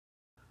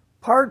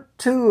Part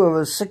 2 of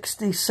a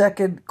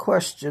 60-second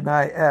question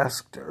I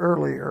asked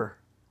earlier.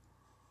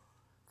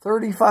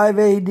 35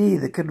 AD,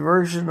 the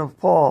conversion of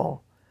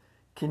Paul.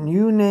 Can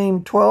you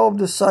name 12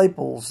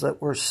 disciples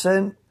that were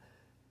sent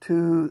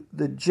to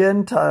the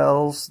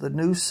Gentiles, the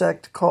new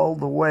sect called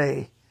the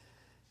Way,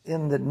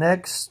 in the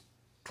next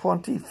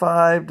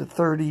 25 to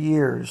 30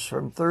 years,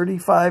 from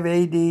 35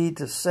 AD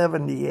to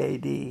 70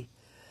 AD?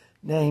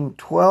 Name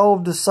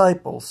 12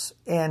 disciples.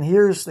 And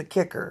here's the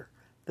kicker,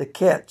 the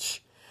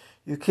catch.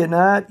 You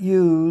cannot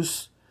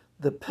use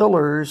the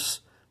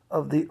pillars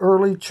of the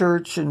early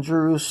church in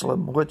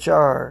Jerusalem, which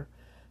are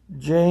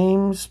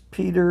James,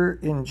 Peter,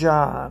 and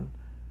John.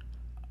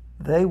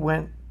 They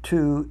went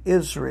to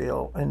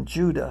Israel and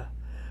Judah.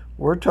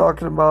 We're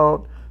talking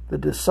about the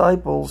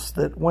disciples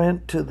that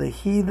went to the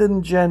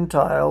heathen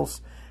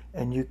Gentiles,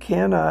 and you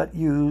cannot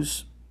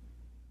use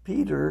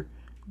Peter,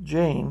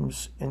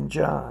 James, and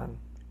John.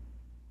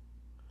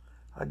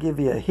 I'll give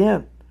you a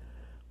hint.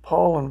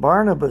 Paul and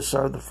Barnabas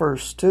are the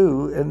first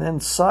two, and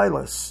then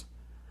Silas.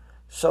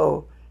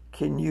 So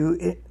can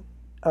you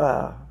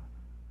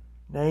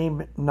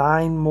name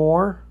 9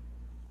 more?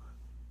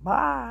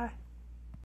 Bye.